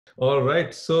All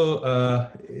right. So,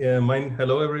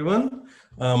 hello everyone.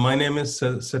 My name is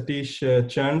Satish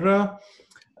Chandra.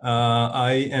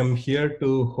 I am here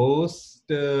to host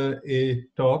a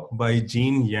talk by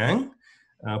Jean Yang.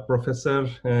 Professor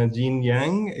Jean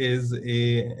Yang is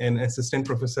an assistant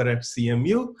professor at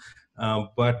CMU,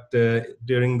 but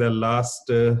during the last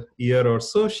year or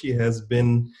so, she has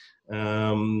been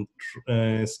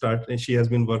she has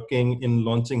been working in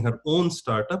launching her own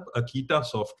startup, Akita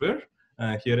Software,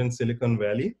 here in Silicon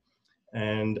Valley.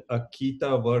 And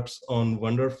Akita works on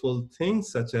wonderful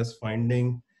things such as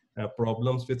finding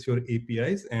problems with your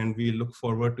APIs. And we look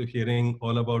forward to hearing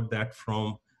all about that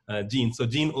from Jean. So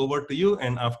Jean, over to you.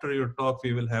 And after your talk,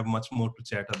 we will have much more to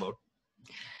chat about.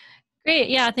 Great.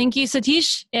 Yeah. Thank you,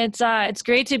 Satish. It's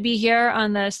great to be here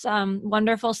on this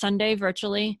wonderful Sunday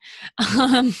virtually.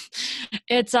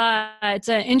 It's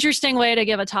an interesting way to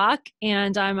give a talk,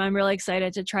 and I'm really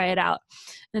excited to try it out.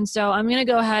 And so I'm going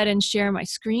to go ahead and share my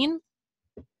screen.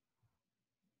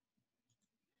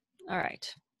 All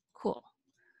right. Cool.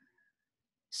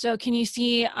 So can you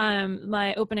see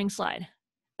my opening slide?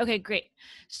 Okay, great.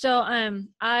 So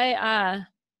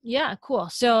yeah, cool.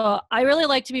 So I really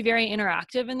like to be very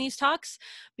interactive in these talks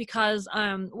because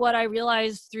what I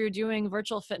realized through doing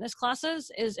virtual fitness classes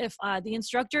is if the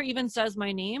instructor even says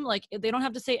my name, like they don't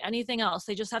have to say anything else.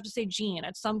 They just have to say Jean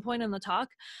at some point in the talk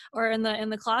or in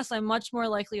the class. I'm much more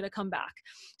likely to come back.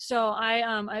 So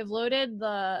I've loaded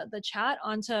the chat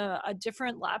onto a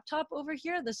different laptop over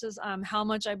here. This is how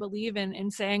much I believe in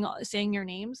saying your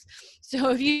names. So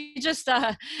if you just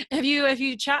if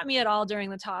you chat me at all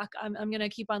during the talk, I'm going to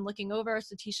keep on looking over.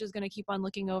 Satish is going to keep on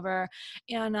looking over,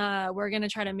 and we're going to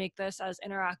try to make this as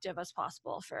interactive as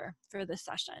possible for this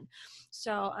session.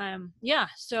 So yeah,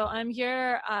 so I'm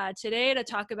here today to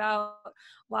talk about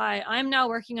why I'm now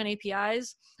working on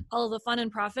APIs, all of the fun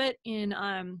and profit in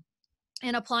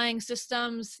applying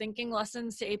systems thinking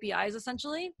lessons to APIs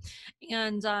essentially.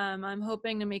 And I'm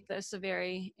hoping to make this a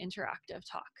very interactive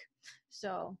talk.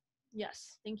 So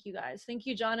yes, thank you guys. Thank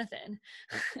you, Jonathan.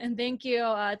 And thank you,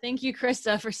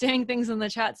 Krista, for saying things in the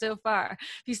chat so far.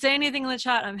 If you say anything in the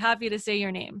chat, I'm happy to say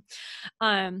your name.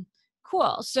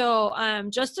 Cool. So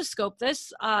just to scope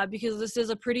this, because this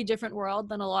is a pretty different world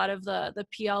than a lot of the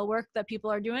PL work that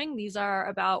people are doing. These are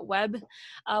about web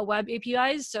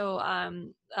APIs, so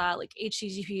like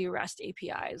HTTP REST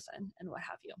APIs and what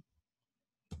have you.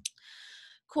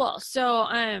 Cool.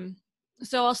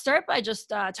 So I'll start by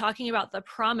just talking about the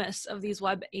promise of these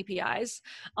web APIs.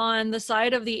 On the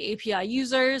side of the API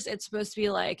users, it's supposed to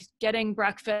be like getting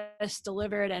breakfast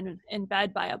delivered in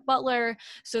bed by a butler.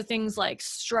 So things like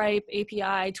Stripe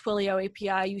API, Twilio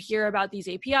API, you hear about these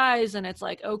APIs and it's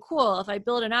like, oh, cool. If I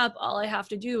build an app, all I have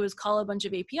to do is call a bunch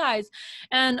of APIs.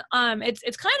 And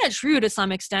it's kind of true to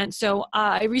some extent. So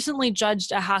I recently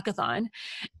judged a hackathon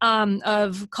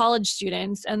of college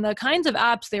students, and the kinds of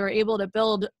apps they were able to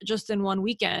build just in one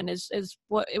weekend is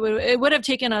what it would have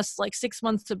taken us like 6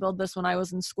 months to build this when I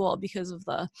was in school because of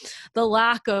the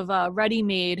lack of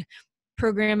ready-made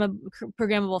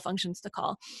programmable functions to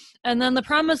call. And then the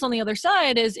promise on the other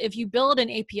side is if you build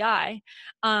an API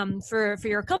for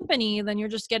your company, then you're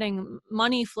just getting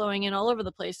money flowing in all over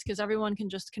the place because everyone can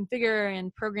just configure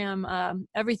and program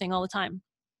everything all the time.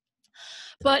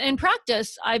 But in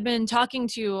practice, I've been talking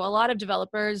to a lot of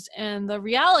developers, and the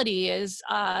reality is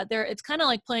it's kind of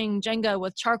like playing Jenga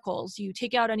with charcoals. You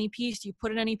take out any piece, you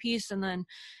put in any piece, and then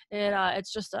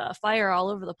it's just a fire all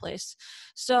over the place.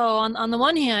 So on the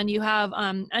one hand, you have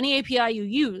any API you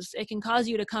use, it can cause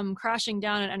you to come crashing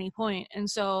down at any point. And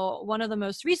so one of the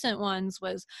most recent ones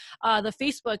was the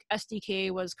Facebook SDK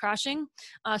was crashing.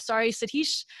 Sorry,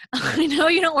 Satish, I know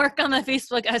you don't work on the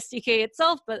Facebook SDK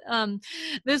itself, but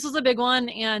this was a big one.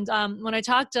 And when I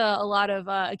talked to a lot of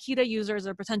Akita users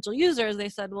or potential users, they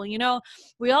said, well, you know,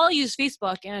 we all use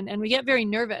Facebook and we get very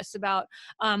nervous about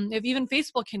if even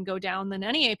Facebook can go down, then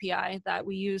any API that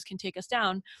we use can take us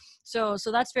down. So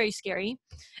that's very scary.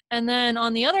 And then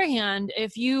on the other hand,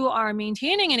 if you are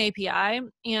maintaining an API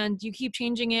and you keep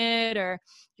changing it, or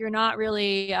you're not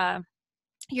really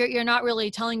you're not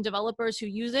really telling developers who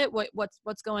use it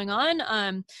what's going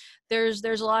on, there's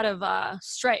a lot of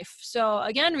strife. So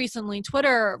again, recently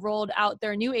Twitter rolled out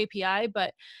their new API,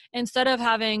 but instead of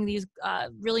having these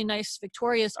really nice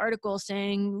victorious articles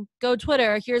saying, go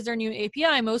Twitter, here's their new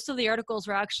API, most of the articles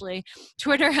were actually,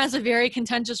 Twitter has a very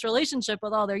contentious relationship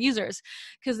with all their users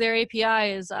because their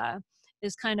API is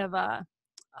kind of a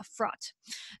fraught.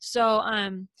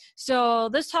 So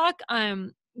this talk,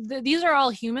 these are all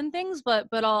human things, but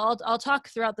I'll talk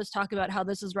throughout this talk about how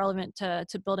this is relevant to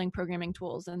building programming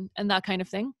tools and that kind of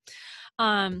thing.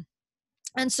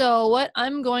 And so what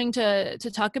I'm going to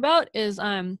talk about is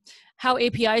how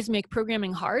APIs make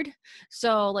programming hard.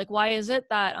 So like, why is it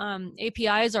that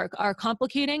APIs are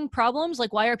complicating problems?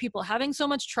 Like, why are people having so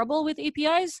much trouble with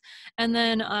APIs? And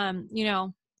then,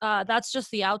 that's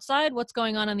just the outside, what's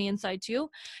going on the inside too.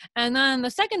 And then the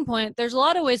second point, there's a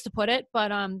lot of ways to put it,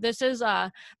 but this is,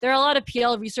 there are a lot of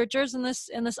PL researchers in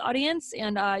this audience.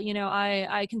 And,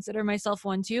 I consider myself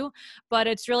one too, but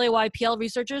it's really why PL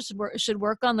researchers should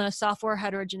work on the software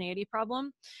heterogeneity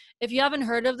problem. If you haven't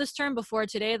heard of this term before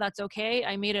today, that's okay.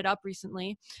 I made it up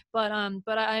recently, but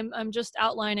I'm just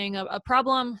outlining a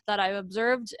problem that I've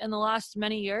observed in the last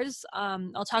many years.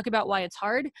 I'll talk about why it's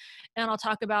hard, and I'll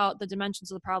talk about the dimensions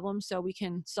of the problem so we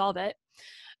can solve it.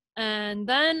 And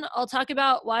then I'll talk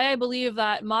about why I believe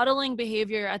that modeling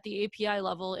behavior at the API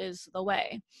level is the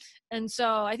way. And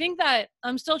so I think that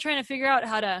I'm still trying to figure out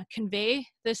how to convey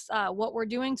this, what we're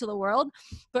doing to the world.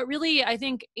 But really, I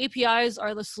think APIs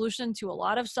are the solution to a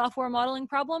lot of software modeling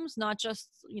problems, not just,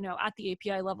 at the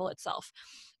API level itself.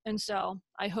 And so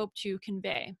I hope to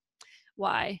convey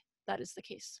why that is the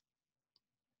case.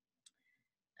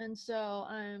 And so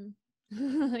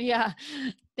yeah,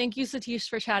 thank you, Satish,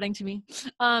 for chatting to me.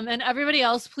 And everybody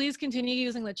else, please continue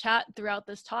using the chat throughout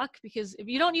this talk, because if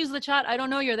you don't use the chat, I don't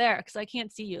know you're there because I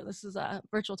can't see you. This is a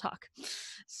virtual talk.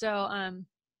 So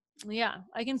yeah,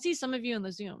 I can see some of you in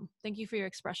the Zoom. Thank you for your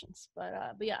expressions. But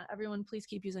yeah, everyone, please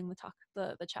keep using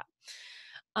the chat.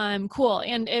 Cool.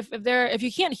 And if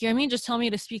you can't hear me, just tell me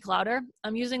to speak louder.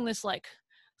 I'm using this like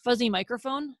fuzzy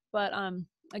microphone, but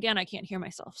again, I can't hear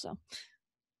myself, so.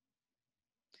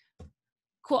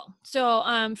 Cool.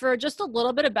 So for just a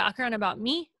little bit of background about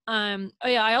me, oh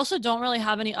yeah, I also don't really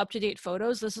have any up-to-date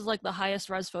photos. This is like the highest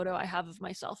res photo I have of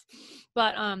myself.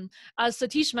 But as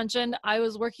Satish mentioned, I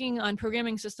was working on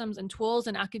programming systems and tools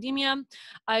in academia.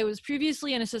 I was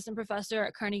previously an assistant professor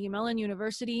at Carnegie Mellon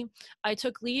University. I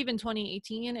took leave in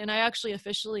 2018, and I actually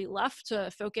officially left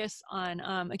to focus on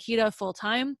Akita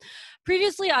full-time.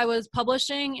 Previously, I was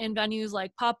publishing in venues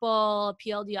like POPL,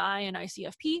 PLDI, and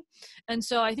ICFP. And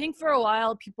so I think for a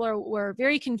while, people were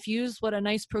very confused what a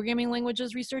nice programming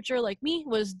languages researcher like me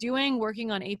was doing working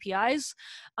on APIs,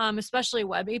 especially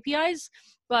web APIs.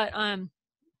 But I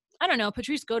don't know,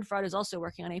 Patrice Godefroid is also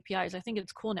working on APIs. I think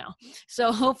it's cool now.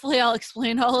 So hopefully I'll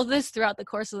explain all of this throughout the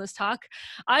course of this talk.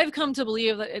 I've come to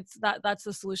believe that that's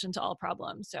the solution to all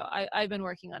problems. So I've been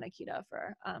working on Akita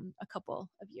for a couple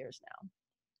of years now.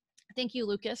 Thank you,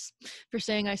 Lucas, for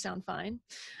saying I sound fine.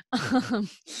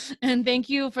 And thank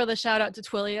you for the shout out to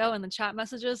Twilio and the chat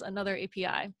messages, another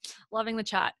API. Loving the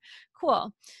chat.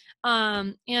 Cool.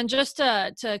 And just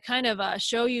to kind of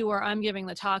show you where I'm giving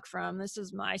the talk from, this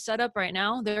is my setup right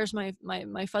now. There's my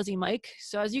fuzzy mic.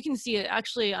 So as you can see, it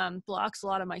actually blocks a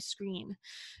lot of my screen.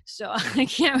 So I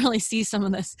can't really see some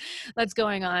of this that's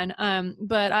going on.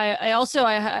 But I also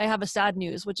have a sad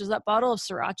news, which is that bottle of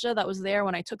sriracha that was there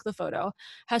when I took the photo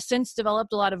has since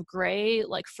developed a lot of gray,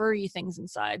 like furry things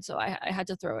inside. So I had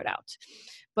to throw it out.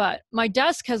 But my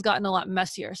desk has gotten a lot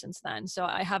messier since then, so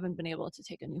I haven't been able to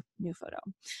take a new photo.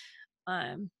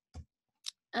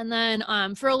 And then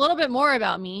for a little bit more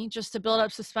about me, just to build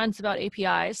up suspense about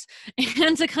APIs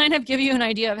and to kind of give you an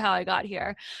idea of how I got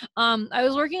here. I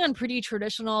was working on pretty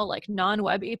traditional like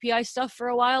non-web API stuff for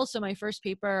a while. So my first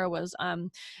paper was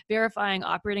verifying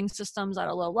operating systems at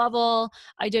a low level.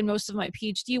 I did most of my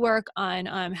PhD work on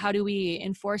how do we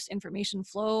enforce information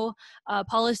flow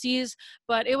policies.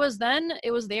 But it was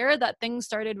there that things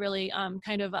started really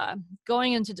kind of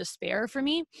going into despair for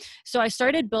me. So I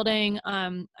started building,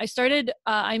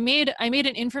 I made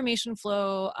an information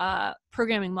flow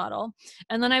programming model,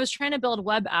 and then I was trying to build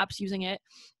web apps using it.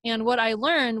 And what I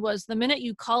learned was the minute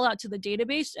you call out to the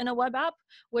database in a web app,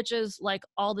 which is like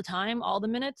all the time, all the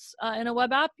minutes in a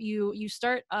web app, you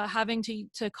start having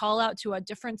to call out to a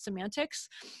different semantics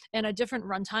and a different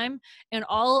runtime, and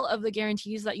all of the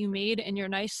guarantees that you made in your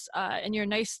nice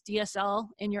DSL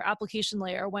in your application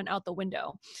layer went out the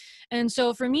window. And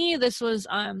so for me, this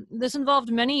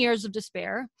involved many years of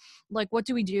despair. Like, what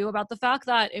do we do about the fact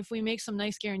that if we make some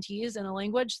nice guarantees in a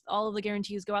language, all of the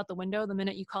guarantees go out the window the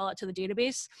minute you call it to the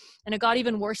database? And it got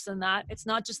even worse than that. It's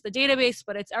not just the database,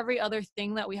 but it's every other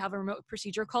thing that we have a remote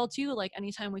procedure call to. Like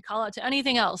anytime we call out to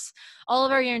anything else, all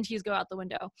of our guarantees go out the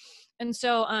window. And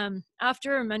so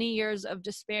after many years of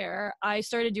despair, I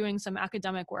started doing some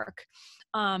academic work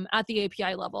at the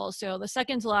API level. So the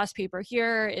second to last paper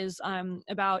here is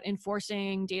about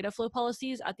enforcing data flow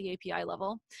policies at the API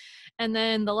level. And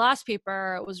then the last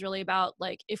paper was really about,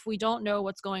 like, if we don't know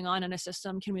what's going on in a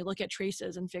system, can we look at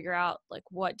traces and figure out like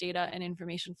what data and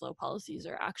information flow policies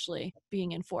are actually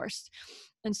being enforced?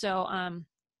 And so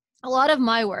a lot of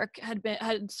my work had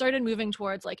started moving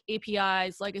towards like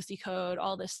APIs, legacy code,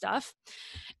 all this stuff.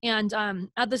 And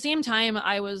at the same time,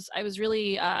 I was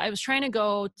really I was trying to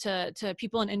go to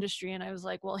people in industry, and I was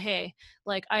like, well, hey,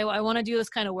 like I want to do this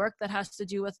kind of work that has to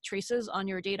do with traces on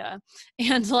your data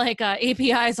and like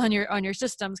APIs on your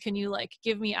systems. Can you like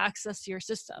give me access to your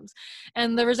systems?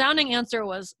 And the resounding answer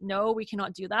was no, we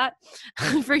cannot do that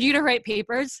for you to write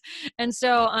papers. And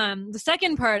so the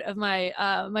second part of my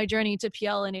my journey to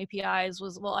PL and APIs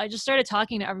was, well, I just started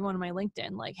talking to everyone on my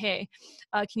LinkedIn, like, hey,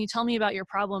 can you tell me about your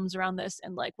problems around this?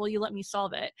 And like, will you let me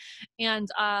solve it? And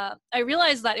I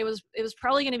realized that it was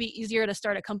probably going to be easier to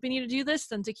start a company to do this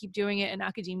than to keep doing it in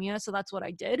academia. So that's what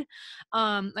I did.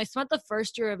 I spent the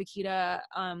first year of Akita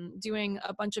doing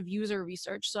a bunch of user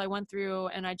research. So I went through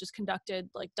and I just conducted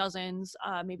like dozens,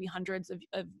 maybe hundreds of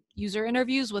user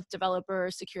interviews with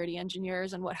developers, security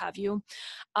engineers, and what have you.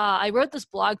 I wrote this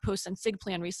blog post on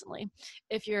SIGPlan recently,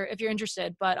 if you're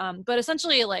interested. But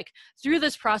essentially, like through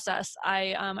this process,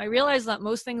 I realized that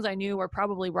most things I knew were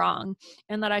probably wrong,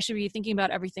 and that I should be thinking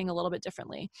about everything a little bit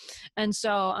differently. And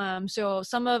so so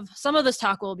some of this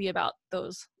talk will be about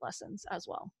those lessons as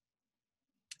well.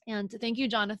 And thank you,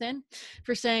 Jonathan,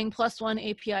 for saying +1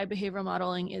 API behavioral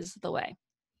modeling is the way.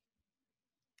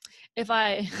 If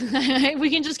we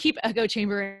can just keep echo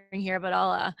chambering here, but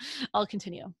I'll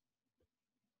continue.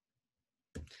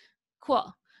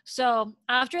 Cool. So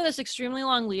after this extremely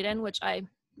long lead-in,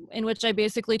 in which I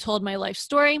basically told my life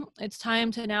story, it's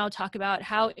time to now talk about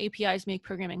how APIs make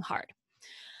programming hard.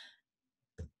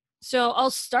 So I'll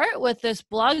start with this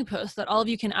blog post that all of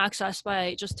you can access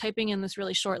by just typing in this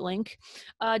really short link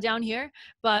down here.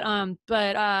 But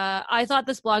I thought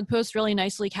this blog post really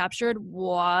nicely captured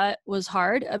what was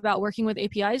hard about working with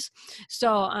APIs.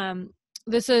 So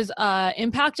this is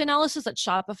impact analysis at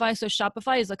Shopify. So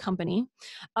Shopify is a company.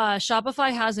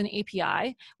 Shopify has an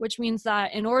API, which means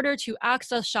that in order to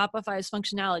access Shopify's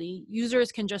functionality,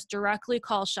 users can just directly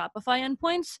call Shopify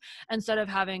endpoints instead of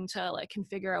having to like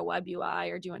configure a web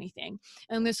UI or do anything.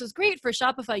 And this is great for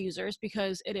Shopify users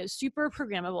because it is super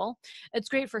programmable. It's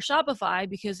great for Shopify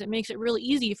because it makes it really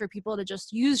easy for people to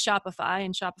just use Shopify,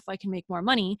 and Shopify can make more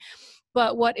money.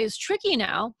 But what is tricky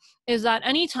now is that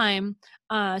anytime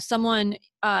someone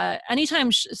at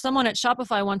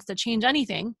Shopify wants to change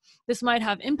anything, this might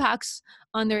have impacts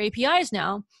on their APIs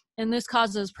now, and this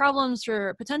causes problems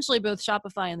for potentially both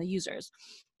Shopify and the users.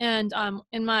 And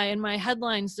in my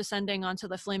headlines descending onto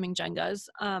the flaming Jengas,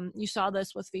 you saw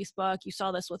this with Facebook, you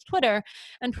saw this with Twitter,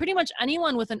 and pretty much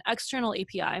anyone with an external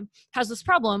API has this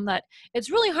problem that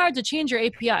it's really hard to change your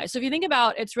API. So if you think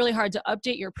about, it's really hard to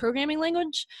update your programming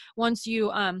language once you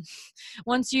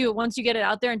get it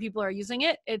out there and people are using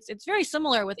it. It's very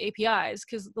similar with APIs,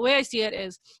 because the way I see it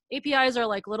is APIs are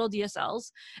like little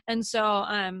DSLs, and so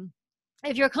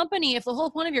if the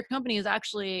whole point of your company is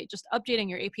actually just updating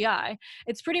your API,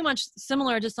 it's pretty much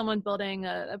similar to someone building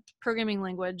a programming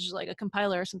language, like a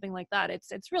compiler or something like that.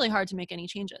 It's really hard to make any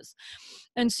changes.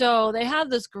 And so they have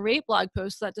this great blog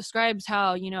post that describes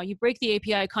how, you break the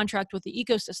API contract with the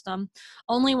ecosystem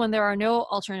only when there are no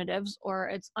alternatives or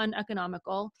it's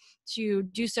uneconomical to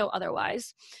do so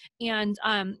otherwise. And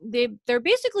they're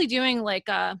basically doing like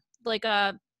a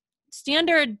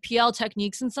standard PL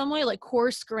techniques in some way, like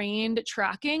coarse-grained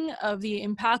tracking of the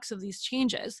impacts of these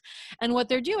changes. And what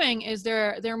they're doing is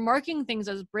they're marking things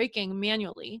as breaking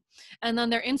manually, and then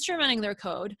they're instrumenting their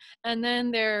code, and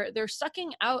then they're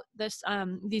sucking out this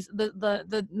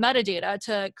the metadata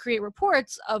to create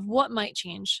reports of what might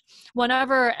change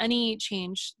whenever any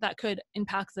change that could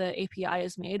impact the API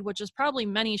is made, which is probably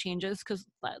many changes, because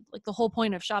like the whole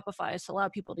point of Shopify is to allow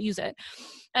people to use it.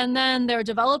 And then their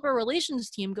developer relations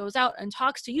team goes out and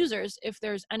talks to users if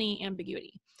there's any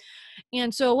ambiguity.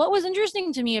 And so what was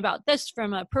interesting to me about this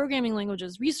from a programming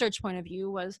languages research point of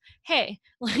view was, hey,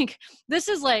 like this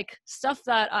is like stuff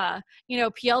that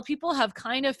PL people have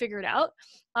kind of figured out,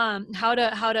 how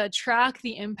to track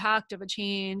the impact of a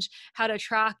change, how to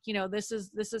track, this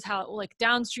is how like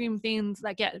downstream things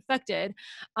that get affected,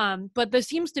 but this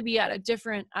seems to be at a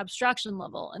different abstraction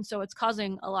level, and so it's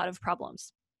causing a lot of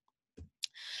problems.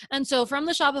 And so from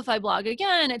the Shopify blog,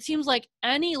 again, it seems like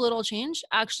any little change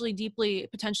actually deeply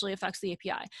potentially affects the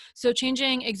API. So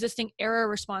changing existing error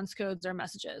response codes or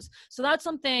messages. So that's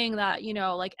something that,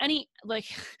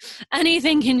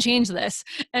 anything can change this.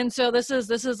 And so this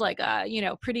is like,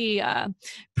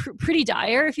 pretty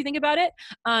dire if you think about it.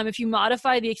 If you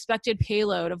modify the expected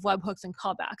payload of webhooks and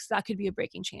callbacks, that could be a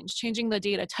breaking change. Changing the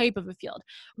data type of a field,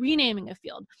 renaming a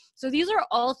field. So these are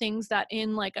all things that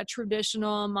in like a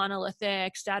traditional monolithic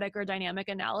analytic, static, or dynamic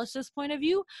analysis point of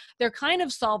view, they're kind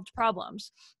of solved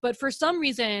problems. But for some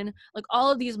reason, like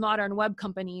all of these modern web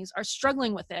companies are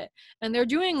struggling with it, and they're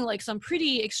doing like some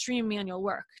pretty extreme manual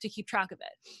work to keep track of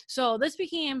it. So this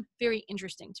became very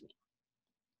interesting to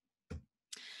me.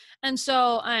 And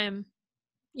so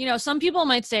you know, some people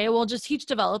might say, well, just teach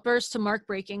developers to mark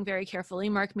breaking very carefully,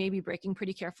 mark maybe breaking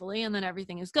pretty carefully, and then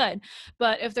everything is good.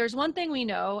 But if there's one thing we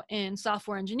know in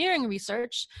software engineering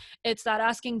research, it's that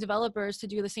asking developers to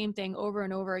do the same thing over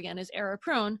and over again is error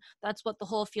prone. That's what the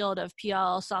whole field of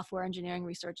PL software engineering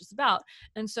research is about.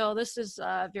 And so this is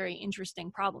a very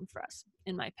interesting problem for us,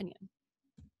 in my opinion.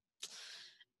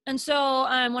 And so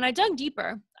when I dug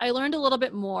deeper, I learned a little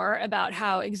bit more about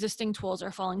how existing tools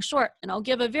are falling short. And I'll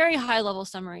give a very high level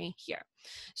summary here.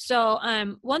 So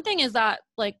one thing is that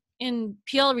like in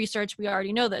PL research, we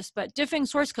already know this, but diffing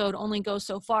source code only goes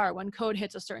so far when code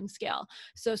hits a certain scale.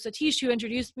 So Satish, who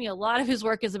introduced me, a lot of his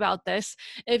work is about this.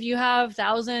 If you have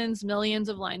thousands, millions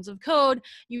of lines of code,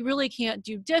 you really can't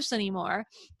do diffs anymore.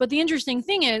 But the interesting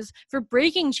thing is for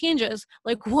breaking changes,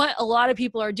 like what a lot of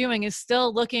people are doing is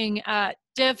still looking at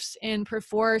diffs in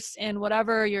Perforce and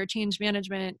whatever your change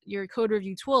management, your code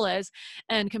review tool is,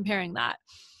 and comparing that.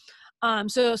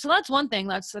 So that's one thing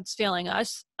that's failing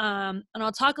us. And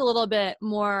I'll talk a little bit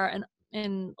more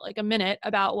in like a minute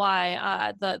about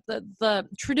why the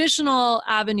traditional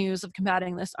avenues of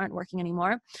combating this aren't working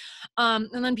anymore.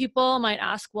 And then people might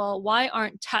ask, well, why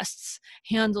aren't tests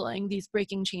handling these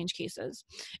breaking change cases?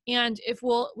 And if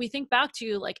we think back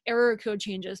to like error code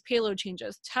changes, payload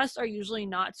changes, tests are usually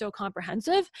not so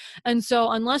comprehensive. And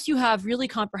so unless you have really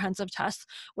comprehensive tests,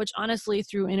 which honestly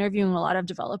through interviewing a lot of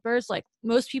developers, like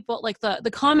most people, like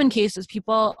the common case is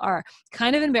people are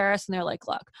kind of embarrassed and they're like,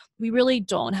 look, we really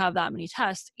don't have that many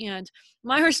tests. And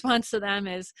my response to them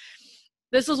is,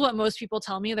 this is what most people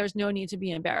tell me. There's no need to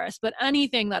be embarrassed, but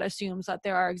anything that assumes that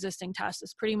there are existing tests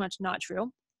is pretty much not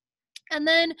true. And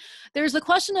then there's the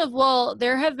question of, well,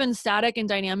 there have been static and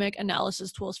dynamic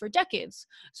analysis tools for decades.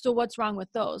 So what's wrong with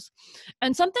those?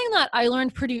 And something that I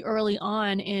learned pretty early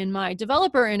on in my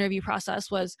developer interview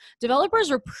process was developers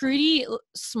were pretty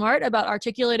smart about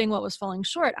articulating what was falling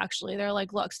short, actually. They're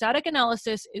like, look, static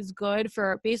analysis is good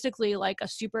for basically like a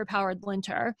super powered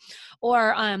linter.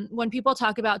 Or when people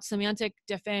talk about semantic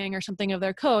diffing or something of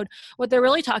their code, what they're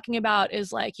really talking about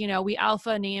is like, you know, we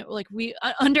alpha name, like we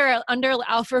under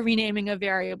alpha renaming of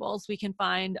variables, we can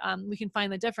find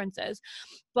the differences.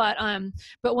 But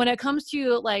when it comes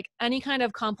to like any kind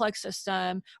of complex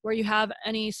system where you have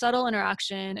any subtle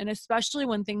interaction, and especially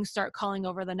when things start calling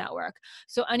over the network.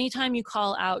 So anytime you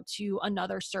call out to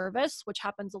another service, which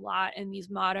happens a lot in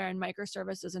these modern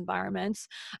microservices environments,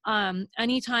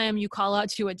 anytime you call out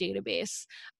to a database,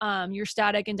 your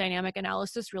static and dynamic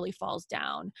analysis really falls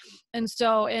down. And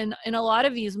so in a lot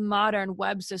of these modern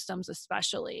web systems,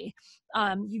 especially,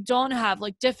 you don't have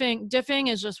like diffing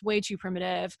is just way too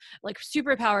primitive. Like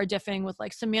superpower diffing with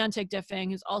like semantic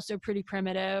diffing is also pretty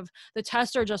primitive. The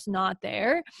tests are just not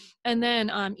there. And then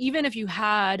even if you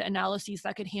had analyses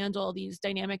that could handle these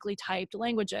dynamically typed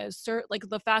languages, like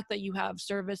the fact that you have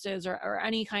services or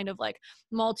any kind of like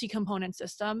multi-component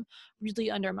system really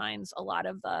undermines a lot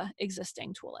of the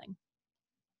existing tooling.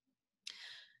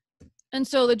 And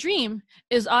so the dream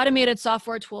is automated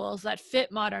software tools that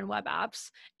fit modern web apps.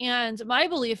 And my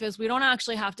belief is we don't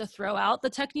actually have to throw out the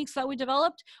techniques that we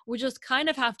developed. We just kind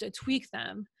of have to tweak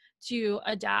them to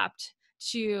adapt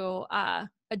to a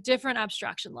different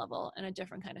abstraction level and a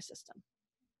different kind of system.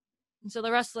 And so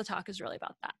the rest of the talk is really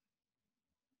about that.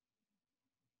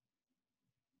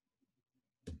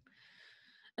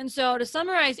 And so to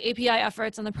summarize API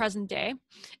efforts in the present day,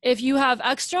 if you have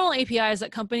external APIs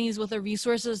that companies with the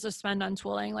resources to spend on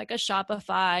tooling, like a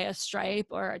Shopify, a Stripe,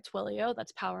 or a Twilio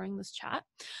that's powering this chat,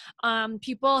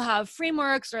 people have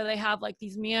frameworks or they have like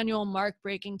these manual mark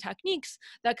breaking techniques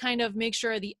that kind of make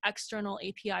sure the external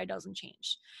API doesn't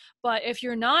change. But if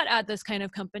you're not at this kind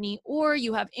of company or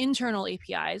you have internal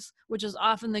APIs, which is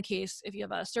often the case if you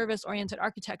have a service-oriented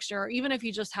architecture, or even if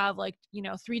you just have like, you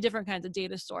know, 3 different kinds of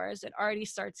data stores, it already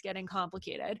starts getting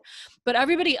complicated. But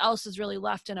everybody else is really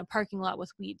left in a parking lot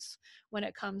with weeds when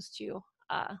it comes to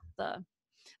the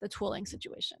tooling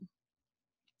situation.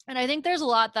 And I think there's a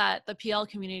lot that the PL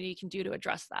community can do to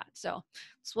address that. So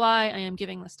that's why I am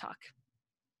giving this talk.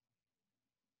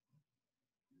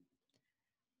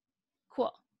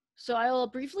 Cool. So I will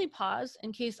briefly pause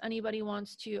in case anybody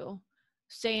wants to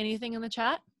say anything in the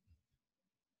chat.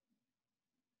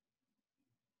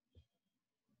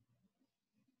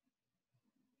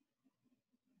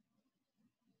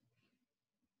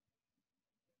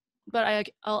 but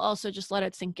I'll also just let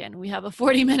it sink in. We have a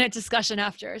 40-minute discussion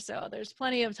after, so there's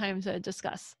plenty of time to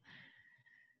discuss.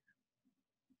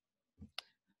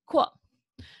 Cool.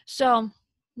 So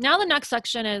now the next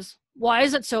section is, why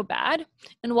is it so bad?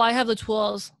 And why have the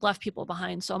tools left people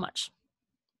behind so much?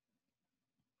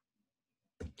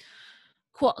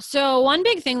 Cool. So one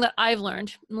big thing that I've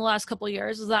learned in the last couple of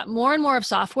years is that more and more of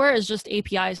software is just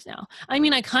APIs now. I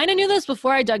mean, I kind of knew this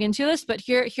before I dug into this, but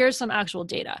here's some actual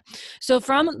data. So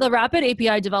from the Rapid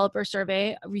API Developer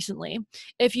Survey recently,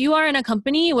 if you are in a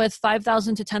company with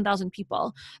 5,000 to 10,000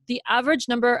 people, the average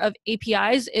number of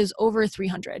APIs is over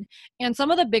 300. And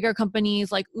some of the bigger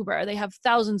companies like Uber, they have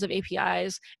thousands of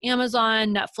APIs.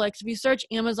 Amazon, Netflix, if you search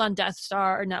Amazon Death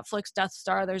Star or Netflix Death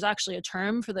Star, there's actually a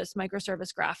term for this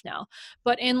microservice graph now.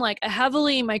 But in like a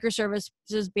heavily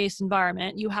microservices-based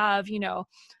environment, you have, up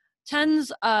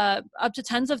to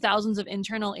tens of thousands of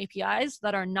internal APIs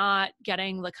that are not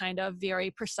getting the kind of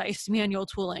very precise manual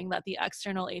tooling that the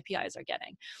external APIs are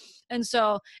getting. And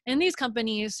so in these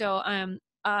companies,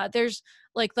 there's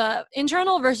like the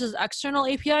internal versus external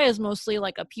API is mostly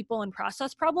like a people and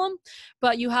process problem,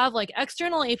 but you have like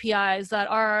external APIs that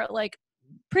are like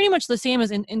pretty much the same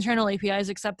as internal APIs,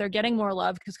 except they're getting more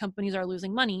love because companies are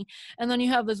losing money. And then you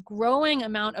have this growing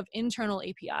amount of internal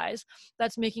APIs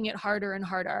that's making it harder and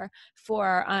harder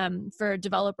for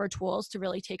developer tools to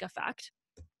really take effect.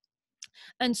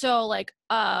 And so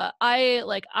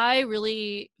I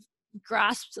really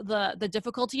grasped the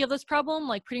difficulty of this problem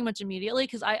like pretty much immediately,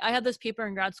 because I had this paper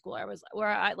in grad school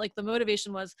where the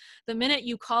motivation was, the minute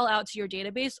you call out to your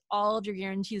database, all of your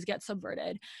guarantees get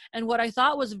subverted. And what I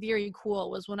thought was very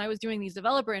cool was when I was doing these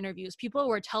developer interviews, people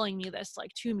were telling me this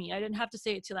like to me. I didn't have to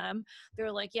say it to them. They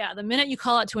were like, yeah, the minute you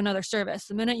call out to another service,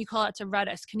 the minute you call out to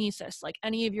Redis, Kinesis, like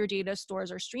any of your data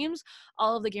stores or streams,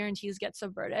 all of the guarantees get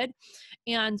subverted.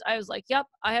 And I was like, yep,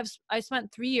 I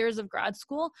spent 3 years of grad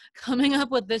school coming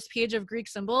up with this page of Greek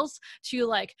symbols to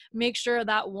like make sure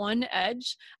that one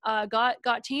edge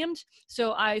got tamed.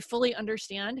 So I fully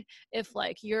understand if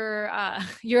like you're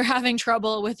having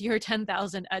trouble with your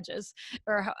 10,000 edges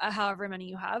or however many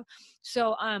you have.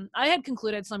 So I had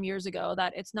concluded some years ago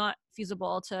that it's not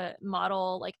feasible to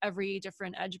model like every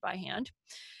different edge by hand.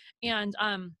 And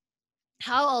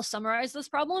how I'll summarize this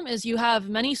problem is you have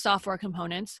many software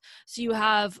components. So you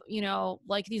have,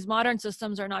 like these modern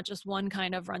systems are not just one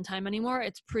kind of runtime anymore.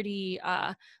 It's pretty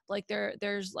like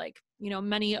there's like,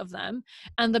 many of them.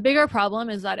 And the bigger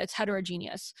problem is that it's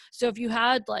heterogeneous. So if you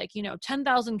had like,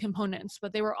 10,000 components,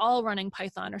 but they were all running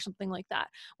Python or something like that.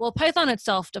 Well, Python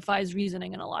itself defies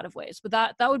reasoning in a lot of ways, but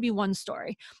that would be one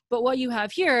story. But what you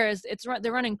have here is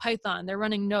they're running Python, they're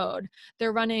running Node,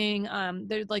 they're running,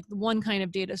 they're like one kind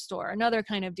of data store, another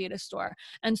kind of data store.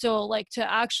 And so like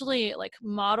to actually like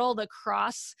model the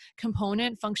cross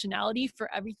component functionality for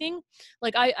everything,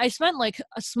 like I spent like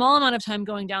a small amount of time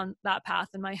going down that path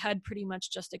and my head pretty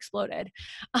much just exploded.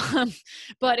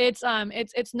 But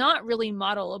it's not really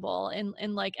modelable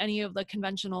in like any of the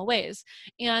conventional ways.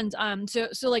 And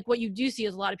so like what you do see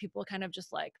is a lot of people kind of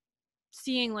just like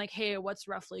seeing like, hey, what's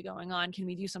roughly going on? Can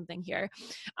we do something here?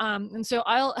 And so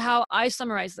how I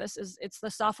summarize this is it's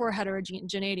the software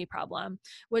heterogeneity problem,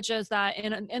 which is that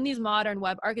in these modern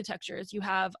web architectures, you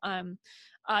have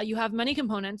many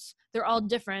components, they're all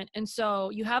different. And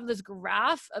so you have this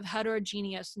graph of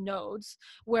heterogeneous nodes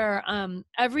where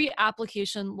every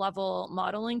application level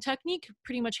modeling technique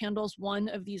pretty much handles one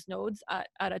of these nodes at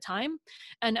a time.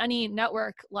 And any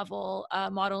network level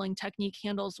modeling technique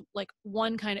handles like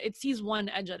it sees one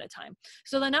edge at a time.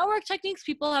 So the network techniques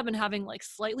people have been having like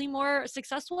slightly more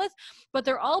success with, but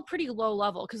they're all pretty low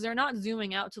level because they're not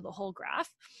zooming out to the whole graph.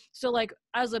 So like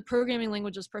as a programming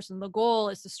languages person, the goal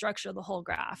is to structure the whole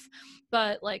graph,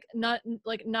 but like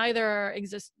neither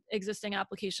existing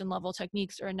application level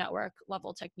techniques or network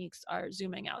level techniques are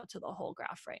zooming out to the whole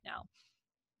graph right now.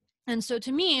 And so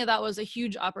to me, that was a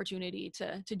huge opportunity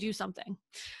to do something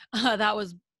that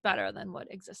was better than what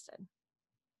existed.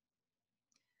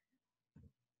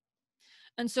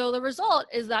 And so the result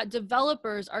is that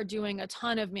developers are doing a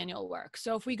ton of manual work.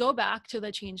 So if we go back to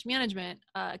the change management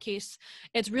case,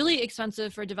 it's really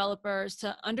expensive for developers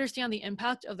to understand the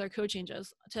impact of their code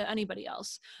changes to anybody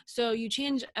else. So you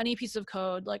change any piece of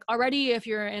code, like already if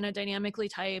you're in a dynamically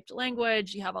typed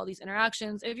language, you have all these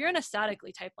interactions. If you're in a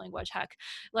statically typed language, heck,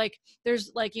 like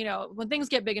there's like, when things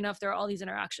get big enough, there are all these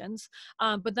interactions.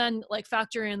 But then like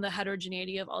factor in the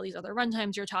heterogeneity of all these other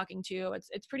runtimes you're talking to.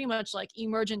 It's pretty much like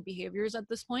emergent behaviors at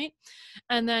this point.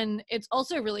 And then it's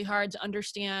also really hard to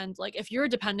understand, like if you're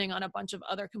depending on a bunch of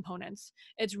other components,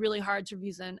 it's really hard to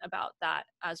reason about that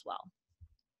as well.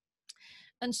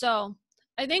 And so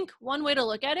I think one way to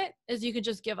look at it is you could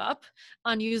just give up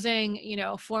on using,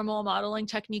 formal modeling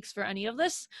techniques for any of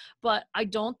this, but I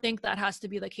don't think that has to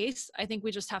be the case. I think we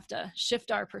just have to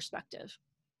shift our perspective.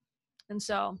 And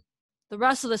so the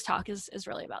rest of this talk is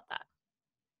really about that.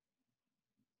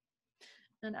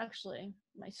 And actually,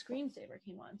 my screensaver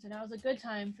came on, so now is a good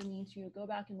time for me to go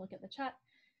back and look at the chat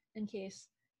in case.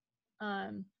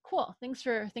 Cool. Thanks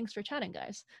for chatting,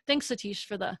 guys. Thanks, Satish,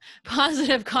 for the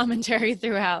positive commentary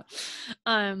throughout.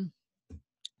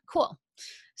 Cool.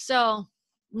 So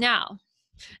now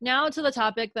to the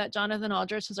topic that Jonathan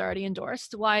Aldrich has already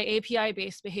endorsed, why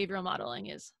API-based behavioral modeling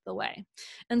is the way.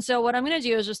 And so what I'm going to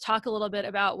do is just talk a little bit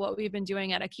about what we've been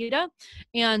doing at Akita.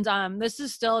 And this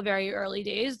is still very early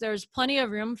days. There's plenty of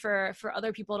room for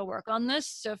other people to work on this.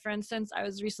 So for instance, I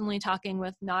was recently talking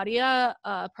with Nadia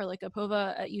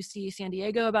Parlikapova at UC San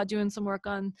Diego about doing some work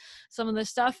on some of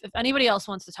this stuff. If anybody else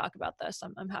wants to talk about this,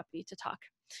 I'm happy to talk.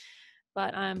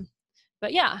 But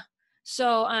yeah.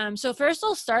 So first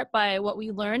I'll start by what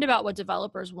we learned about what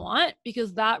developers want,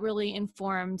 because that really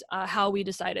informed how we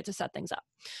decided to set things up.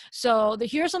 So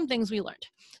here are some things we learned.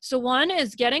 So one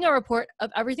is getting a report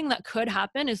of everything that could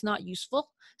happen is not useful,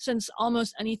 since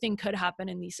almost anything could happen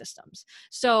in these systems.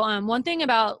 So one thing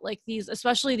about like these,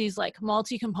 especially these like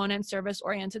multi-component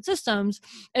service-oriented systems,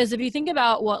 is if you think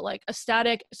about what like a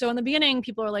static, so in the beginning,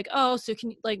 people are like, oh, so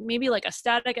can like maybe like a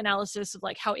static analysis of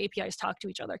like how APIs talk to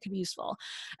each other could be useful.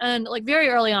 And like very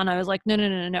early on, I was like,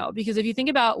 no, because if you think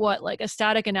about what like a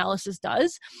static analysis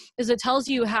does, is it tells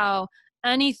you how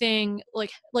anything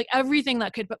like everything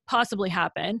that could possibly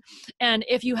happen. And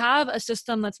if you have a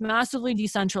system that's massively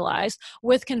decentralized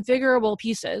with configurable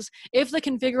pieces, if the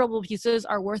configurable pieces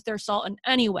are worth their salt in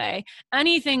any way,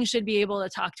 anything should be able to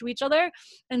talk to each other.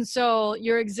 And so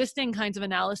your existing kinds of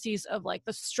analyses of like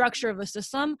the structure of the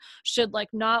system should like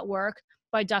not work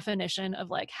by definition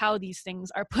of like how these things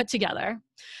are put together.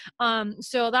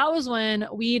 So that was when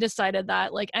we decided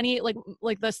that like any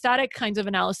like the static kinds of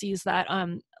analyses that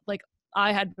like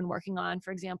I had been working on,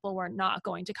 for example, were not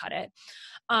going to cut it.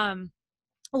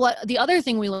 What the other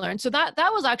thing we learned, so that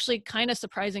was actually kind of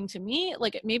surprising to me.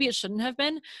 Like maybe it shouldn't have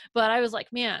been, but I was like,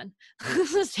 man,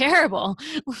 this is terrible.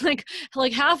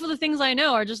 like half of the things I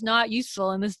know are just not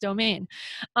useful in this domain.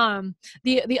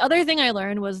 The other thing I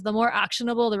learned was the more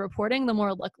actionable the reporting, the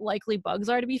more likely bugs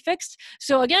are to be fixed.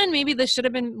 So again, maybe this should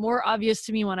have been more obvious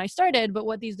to me when I started, but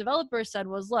what these developers said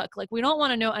was, look, like we don't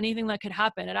want to know anything that could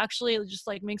happen. It actually just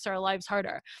like makes our lives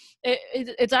harder.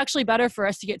 It's actually better for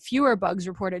us to get fewer bugs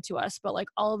reported to us, but like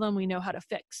all of them we know how to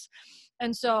fix.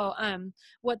 And so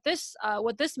what this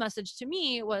message to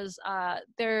me was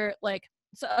they're like,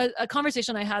 so a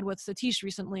conversation I had with Satish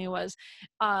recently was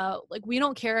like, we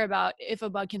don't care about if a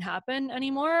bug can happen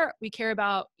anymore. We care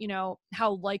about,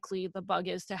 how likely the bug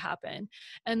is to happen.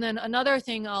 And then another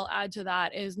thing I'll add to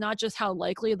that is not just how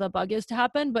likely the bug is to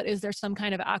happen, but is there some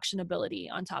kind of actionability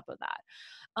on top of that?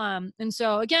 And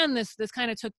so again, this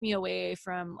kind of took me away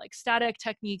from like static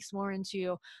techniques more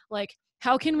into like,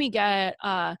 how can we get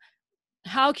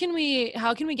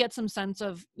some sense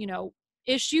of,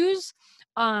 issues,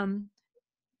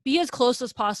 be as close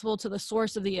as possible to the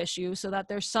source of the issue so that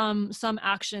there's some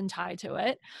action tied to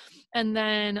it, and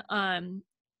then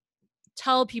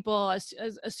tell people as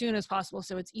soon as possible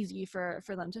so it's easy for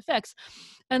them to fix.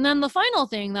 And then the final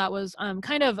thing that was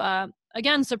kind of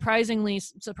again surprisingly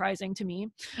surprising to me,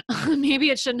 maybe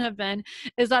it shouldn't have been,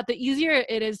 is that the easier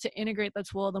it is to integrate the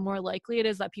tool, the more likely it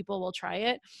is that people will try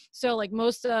it. So like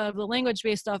most of the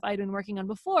language-based stuff I'd been working on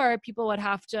before, people would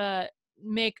have to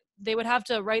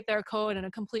write their code in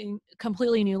a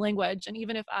completely new language. And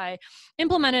even if I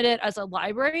implemented it as a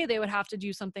library, they would have to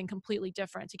do something completely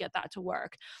different to get that to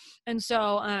work. And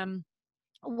so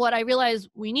what I realized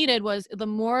we needed was the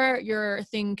more your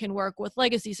thing can work with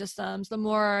legacy systems, the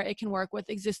more it can work with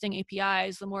existing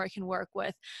APIs, the more it can work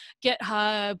with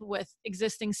GitHub, with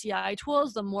existing CI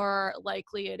tools, the more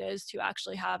likely it is to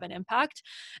actually have an impact.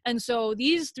 And so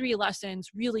these 3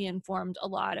 lessons really informed a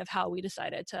lot of how we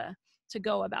decided to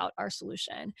go about our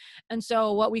solution. And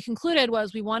so what we concluded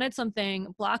was we wanted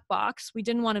something black box. We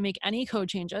didn't want to make any code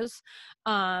changes.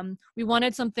 We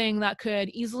wanted something that could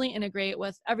easily integrate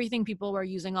with everything people were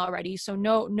using already. So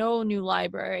no new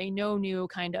library, no new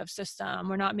kind of system.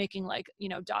 We're not making like,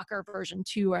 Docker version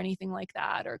 2 or anything like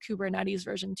that, or Kubernetes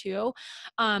version 2.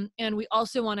 And we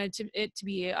also wanted it to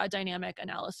be a dynamic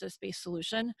analysis-based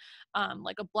solution,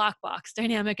 like a black box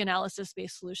dynamic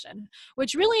analysis-based solution,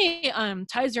 which really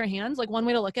ties your hands. Like one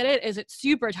way to look at it is it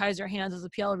super ties your hands as a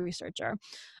PL researcher.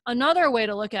 Another way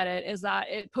to look at it is that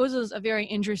it poses a very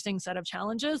interesting set of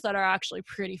challenges that are actually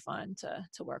pretty fun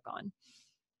to work on.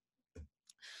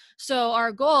 So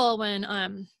our goal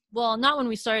when, well, not when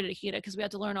we started Akita, because we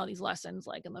had to learn all these lessons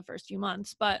like in the first few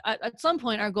months, but at some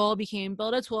point our goal became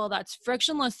build a tool that's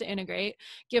frictionless to integrate,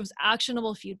 gives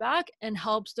actionable feedback, and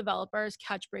helps developers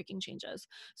catch breaking changes.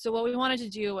 So what we wanted to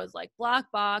do was like black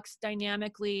box,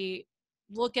 dynamically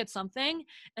look at something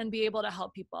and be able to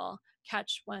help people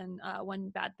catch when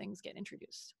bad things get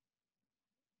introduced.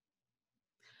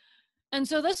 And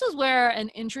so this is where an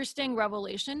interesting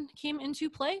revelation came into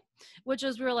play, which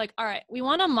is we were like, all right, we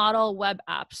want to model web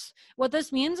apps. What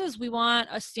this means is we want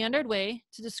a standard way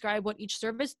to describe what each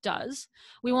service does.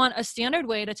 We want a standard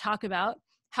way to talk about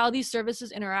how these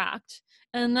services interact.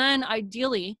 And then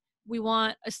ideally, we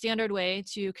want a standard way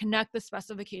to connect the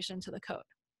specification to the code.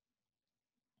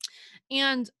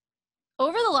 And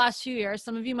over the last few years,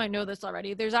 some of you might know this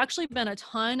already, there's actually been a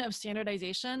ton of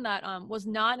standardization that was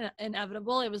not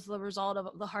inevitable. It was the result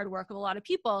of the hard work of a lot of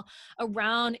people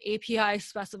around API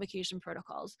specification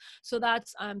protocols. So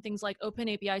that's things like Open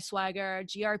API Swagger,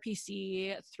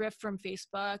 gRPC, Thrift from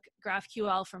Facebook,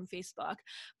 GraphQL from Facebook.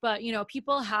 But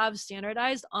people have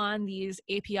standardized on these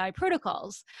API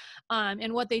protocols.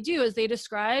 And what they do is they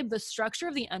describe the structure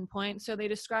of the endpoint. So they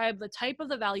describe the type of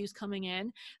the values coming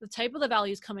in, the type of the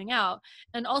values coming out,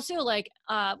 and also like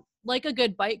a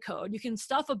good bytecode, you can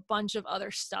stuff a bunch of other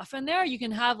stuff in there. You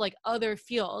can have like other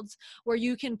fields where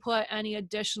you can put any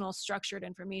additional structured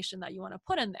information that you want to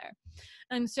put in there.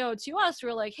 And so to us,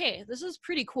 we're like, hey, this is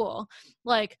pretty cool.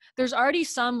 Like there's already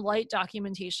some light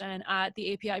documentation at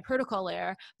the API protocol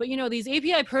layer, but these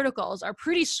API protocols are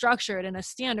pretty structured in a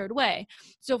standard way.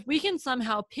 So if we can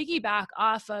somehow piggyback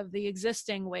off of the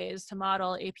existing ways to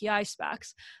model API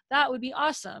specs, that would be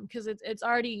awesome because it's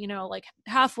already, like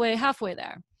halfway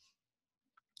there.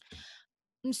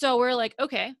 And so we're like,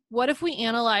 okay, what if we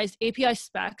analyzed API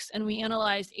specs and we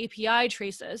analyzed API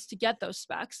traces to get those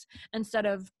specs instead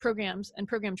of programs and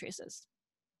program traces?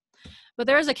 But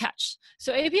there is a catch.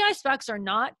 So API specs are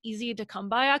not easy to come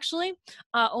by, actually.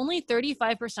 Only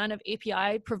 35% of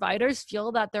API providers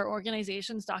feel that their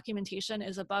organization's documentation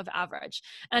is above average.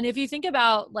 And if you think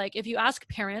about, like, if you ask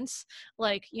parents,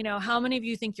 like, how many of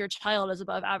you think your child is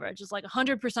above average? It's like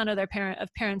 100%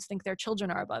 of parents think their children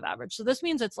are above average. So this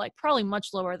means it's like probably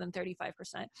much lower than 35%.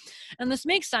 And this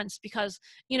makes sense because,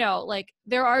 like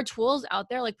there are tools out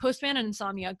there like Postman and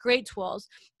Insomnia, great tools.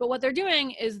 But what they're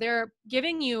doing is they're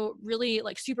giving you really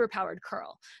like super powered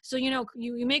curl. So,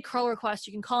 you make curl requests,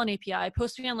 you can call an API.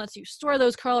 Postman lets you store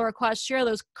those curl requests, share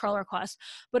those curl requests,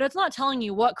 but it's not telling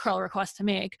you what curl request to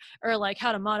make or like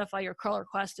how to modify your curl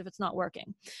request if it's not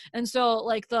working. And so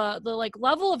like the like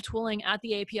level of tooling at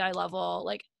the API level,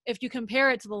 like if you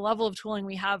compare it to the level of tooling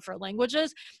we have for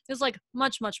languages, is like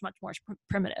much more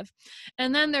primitive.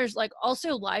 And then there's like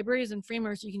also libraries and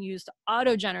frameworks you can use to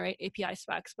auto-generate API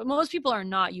specs, but most people are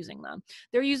not using them.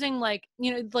 They're using like,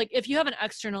 like if you have an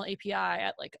external API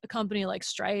at like a company like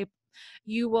Stripe,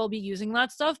 you will be using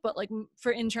that stuff, but like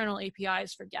for internal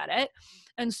APIs, forget it.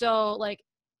 And so like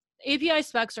API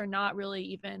specs are not really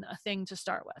even a thing to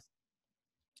start with.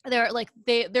 They're like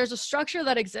there's a structure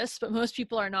that exists, but most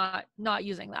people are not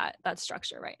using that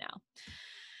structure right now.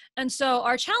 And so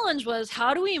our challenge was,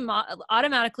 how do we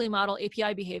automatically model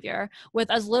API behavior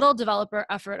with as little developer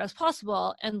effort as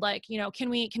possible? And like, can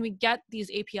we get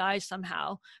these APIs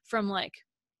somehow from like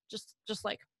just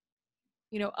like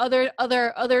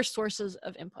other sources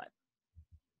of input?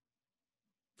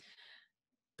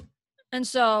 And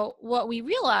so what we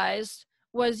realized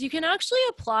was you can actually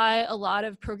apply a lot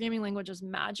of programming languages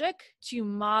magic to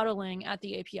modeling at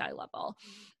the API level.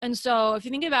 And so if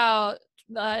you think about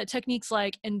techniques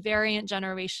like invariant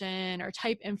generation or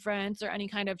type inference or any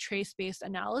kind of trace-based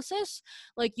analysis,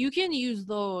 like you can use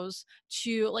those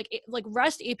to like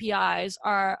REST APIs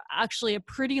are actually a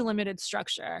pretty limited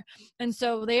structure. And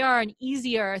so they are an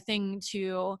easier thing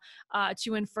to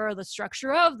infer the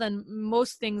structure of than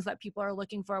most things that people are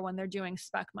looking for when they're doing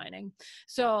spec mining.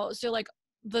 So like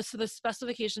the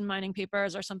specification mining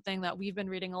papers are something that we've been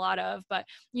reading a lot of, but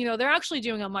they're actually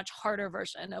doing a much harder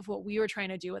version of what we were trying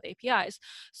to do with APIs.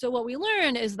 So what we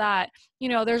learned is that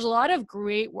there's a lot of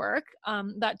great work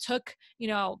that took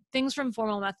things from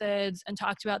formal methods and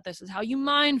talked about this is how you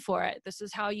mine for it, this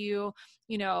is how you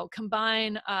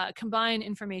combine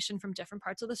information from different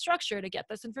parts of the structure to get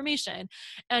this information,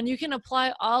 and you can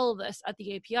apply all of this at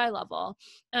the API level.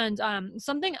 And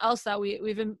something else that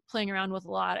we've been playing around with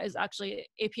a lot is actually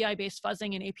API-based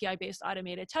fuzzing and API-based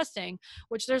automated testing,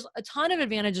 which there's a ton of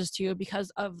advantages to because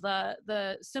of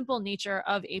the simple nature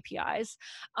of APIs.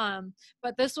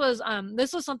 But this was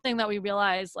something that we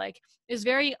realized like is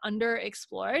very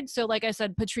underexplored. So like I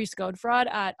said, Patrice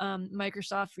Godefroid at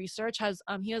Microsoft Research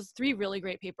he has 3 really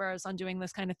great papers on doing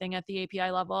this kind of thing at the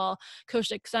API level.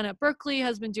 Kaushik Sen at Berkeley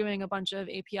has been doing a bunch of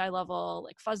API level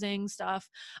like fuzzing stuff.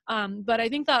 But I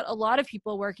think that a lot of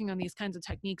people working on these kinds of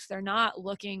techniques, they're not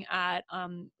looking at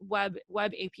web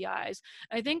APIs.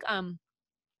 I think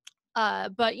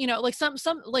but you know, like some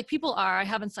like people are, I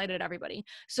haven't cited everybody,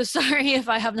 so sorry if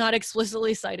I have not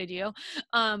explicitly cited you,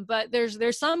 but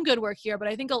there's some good work here, but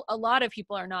I think a lot of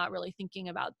people are not really thinking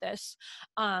about this,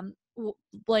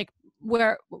 like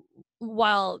where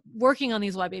while working on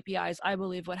these web APIs, I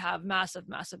believe would have massive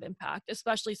impact,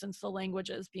 especially since the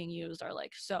languages being used are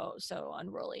like so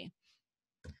unruly.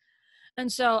 And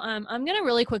so I'm going to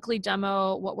really quickly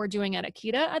demo what we're doing at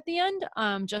Akita at the end,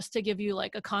 just to give you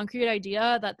like a concrete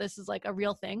idea that this is like a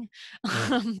real thing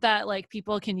that like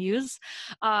people can use.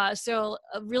 So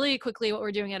really quickly, what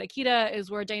we're doing at Akita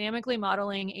is we're dynamically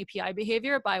modeling API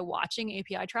behavior by watching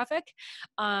API traffic.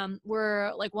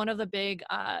 We're like one of the big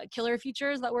killer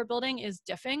features that we're building is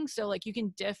diffing. So like you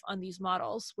can diff on these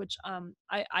models, which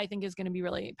I think is going to be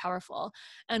really powerful.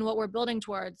 And what we're building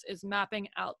towards is mapping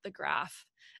out the graph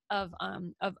of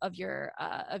your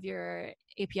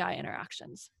API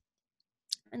interactions.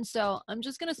 And so I'm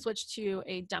just going to switch to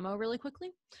a demo really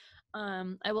quickly.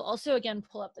 I will also again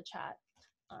pull up the chat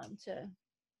to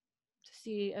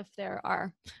see if there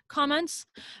are comments.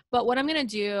 But what I'm going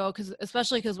to do,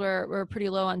 especially because we're pretty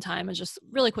low on time, is just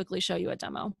really quickly show you a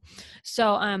demo.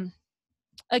 So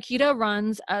Akita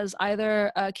runs as either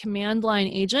a command line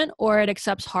agent or it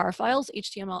accepts HAR files,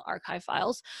 HTML archive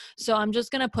files. So I'm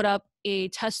just going to put up a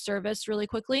test service really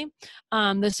quickly.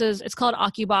 It's called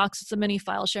AkiBox. It's a mini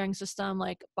file sharing system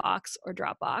like Box or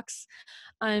Dropbox.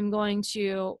 I'm going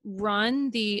to run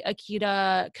the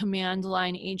Akita command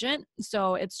line agent.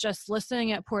 So it's just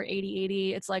listening at port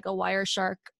 8080. It's like a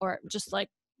Wireshark, or just like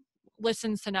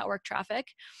listens to network traffic.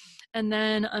 And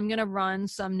then I'm going to run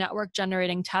some network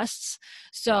generating tests.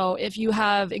 So if you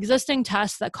have existing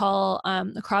tests that call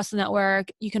across the network,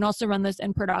 you can also run this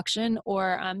in production,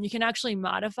 or you can actually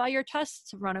modify your tests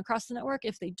to run across the network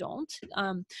if they don't.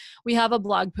 We have a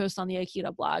blog post on the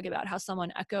Akita blog about how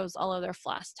someone echoes all of their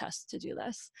Flask tests to do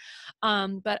this.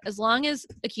 But as long as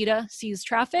Akita sees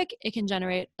traffic, it can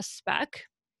generate a spec.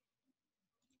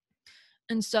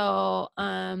 And so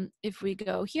if we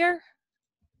go here,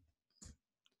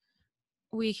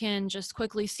 we can just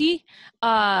quickly see.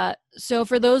 So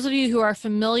for those of you who are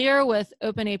familiar with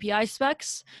Open API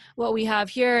specs, what we have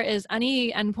here is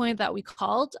any endpoint that we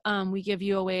called. We give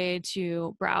you a way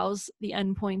to browse the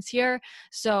endpoints here.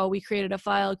 So we created a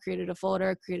file, created a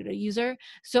folder, created a user.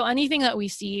 So anything that we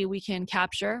see, we can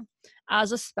capture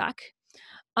as a spec.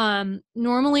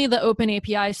 Normally the Open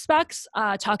API specs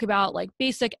talk about like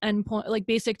basic endpoint, like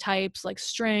basic types, like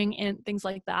string and things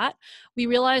like that. We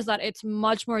realize that it's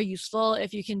much more useful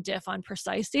if you can diff on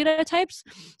precise data types.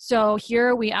 So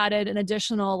here we added an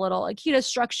additional little Akita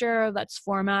structure that's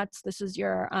formats. This is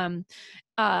your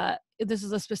this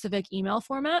is a specific email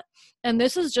format, and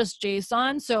this is just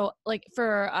JSON. So like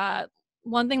for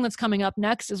one thing that's coming up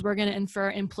next is we're going to infer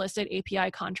implicit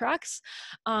API contracts.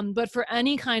 But for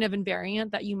any kind of invariant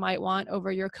that you might want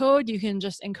over your code, you can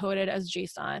just encode it as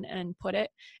JSON and put it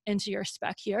into your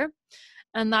spec here.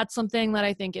 And that's something that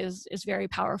I think is very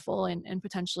powerful and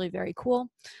potentially very cool.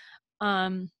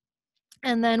 And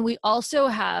then we also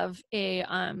have a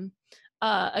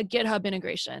GitHub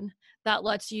integration that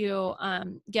lets you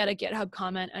get a GitHub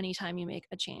comment anytime you make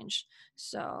a change.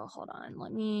 So hold on,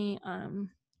 let me...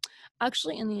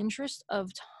 actually, in the interest of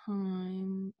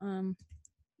time,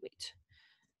 wait,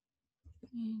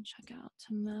 let me check out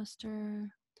to master.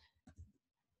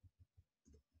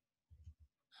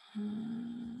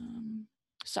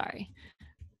 Sorry.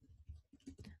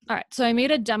 All right, so I made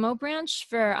a demo branch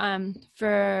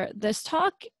for this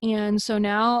talk, and so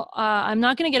now I'm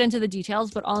not going to get into the details,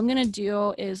 but all I'm going to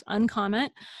do is uncomment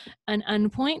an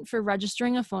endpoint for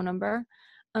registering a phone number.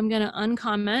 I'm going to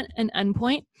uncomment an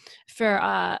endpoint for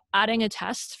adding a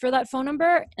test for that phone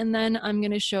number. And then I'm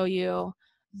going to show you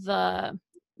the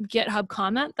GitHub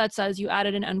comment that says you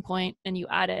added an endpoint and you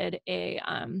added a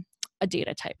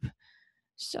data type.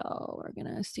 So we're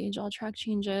going to stage all track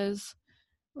changes.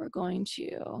 We're going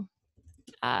to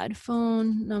add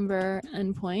phone number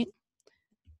endpoint.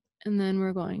 And then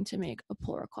we're going to make a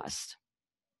pull request.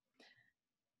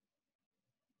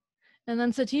 And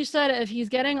then Satish said, if he's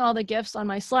getting all the GIFs on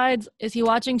my slides, is he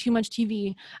watching too much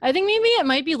TV? I think maybe it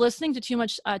might be listening to too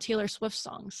much Taylor Swift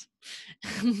songs.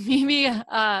 Maybe,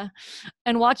 and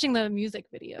watching the music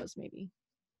videos, maybe.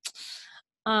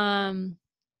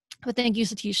 But thank you,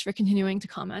 Satish, for continuing to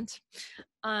comment.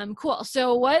 Cool.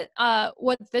 So what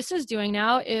this is doing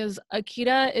now is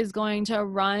Akita is going to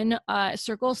run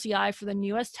Circle CI for the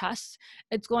newest tests.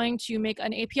 It's going to make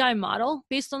an API model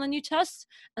based on the new tests,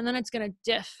 and then it's going to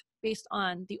diff based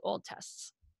on the old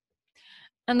tests.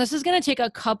 And this is going to take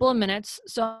a couple of minutes.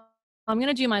 So I'm going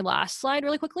to do my last slide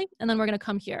really quickly, and then we're going to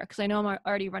come here because I know I'm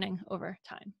already running over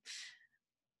time.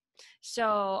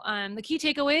 So the key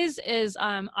takeaways is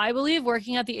I believe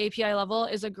working at the API level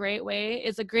is a great way,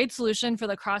 it's a great solution for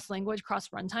the cross-language,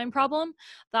 cross-runtime problem.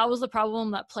 That was the problem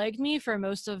that plagued me for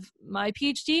most of my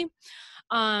PhD.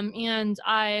 And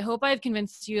I hope I've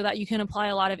convinced you that you can apply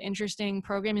a lot of interesting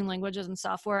programming languages and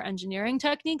software engineering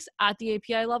techniques at the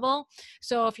API level.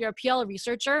 So if you're a PL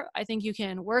researcher, I think you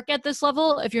can work at this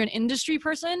level. If you're an industry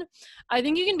person, I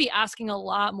think you can be asking a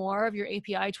lot more of your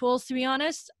API tools, to be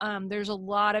honest. There's a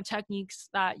lot of techniques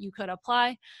that you could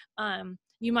apply.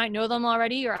 You might know them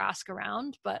already or ask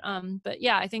around, but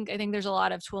yeah, I think there's a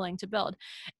lot of tooling to build.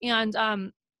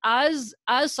 And as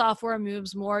software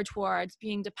moves more towards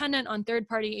being dependent on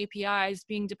third-party APIs,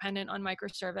 being dependent on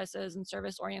microservices and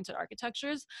service-oriented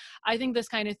architectures, I think this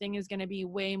kind of thing is going to be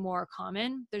way more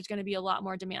common. There's going to be a lot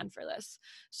more demand for this.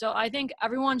 So I think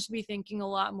everyone should be thinking a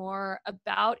lot more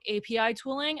about API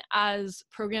tooling as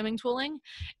programming tooling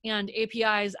and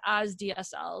APIs as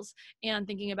DSLs, and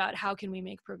thinking about how can we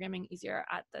make programming easier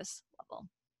at this level.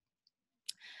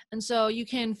 And so you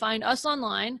can find us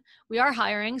online. We are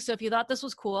hiring, so if you thought this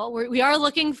was cool, we are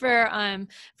looking for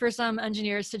some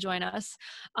engineers to join us.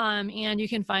 And you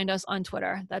can find us on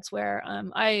Twitter. That's where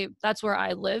I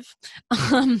live.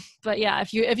 But yeah,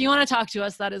 if you want to talk to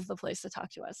us, that is the place to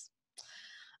talk to us.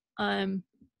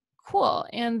 Cool,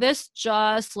 and this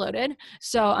just loaded.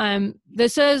 So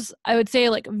this is, I would say,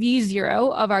 like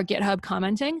V0 of our GitHub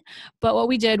commenting, but what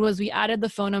we did was we added the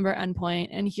phone number endpoint,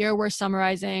 and here we're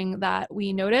summarizing that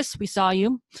we noticed, we saw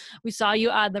you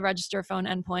add the register phone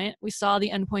endpoint, we saw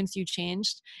the endpoints you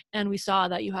changed, and we saw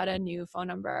that you had a new phone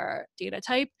number data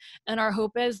type, and our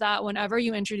hope is that whenever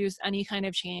you introduce any kind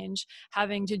of change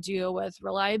having to do with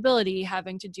reliability,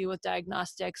 having to do with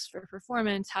diagnostics for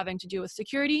performance, having to do with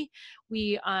security,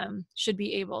 we should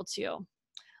be able to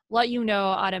let you know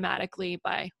automatically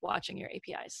by watching your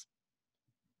APIs.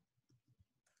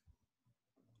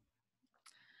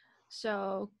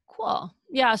 So cool.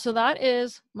 Yeah, so that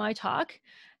is my talk.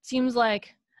 Seems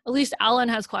like at least Alan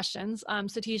has questions.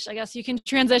 Satish, I guess you can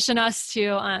transition us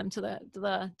to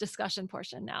the discussion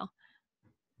portion now.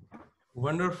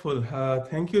 Wonderful.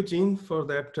 Thank you, Jean, for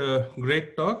that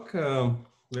great talk.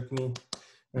 Let me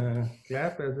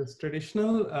clap as is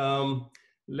traditional.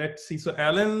 Let's see. So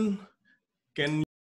Alan, can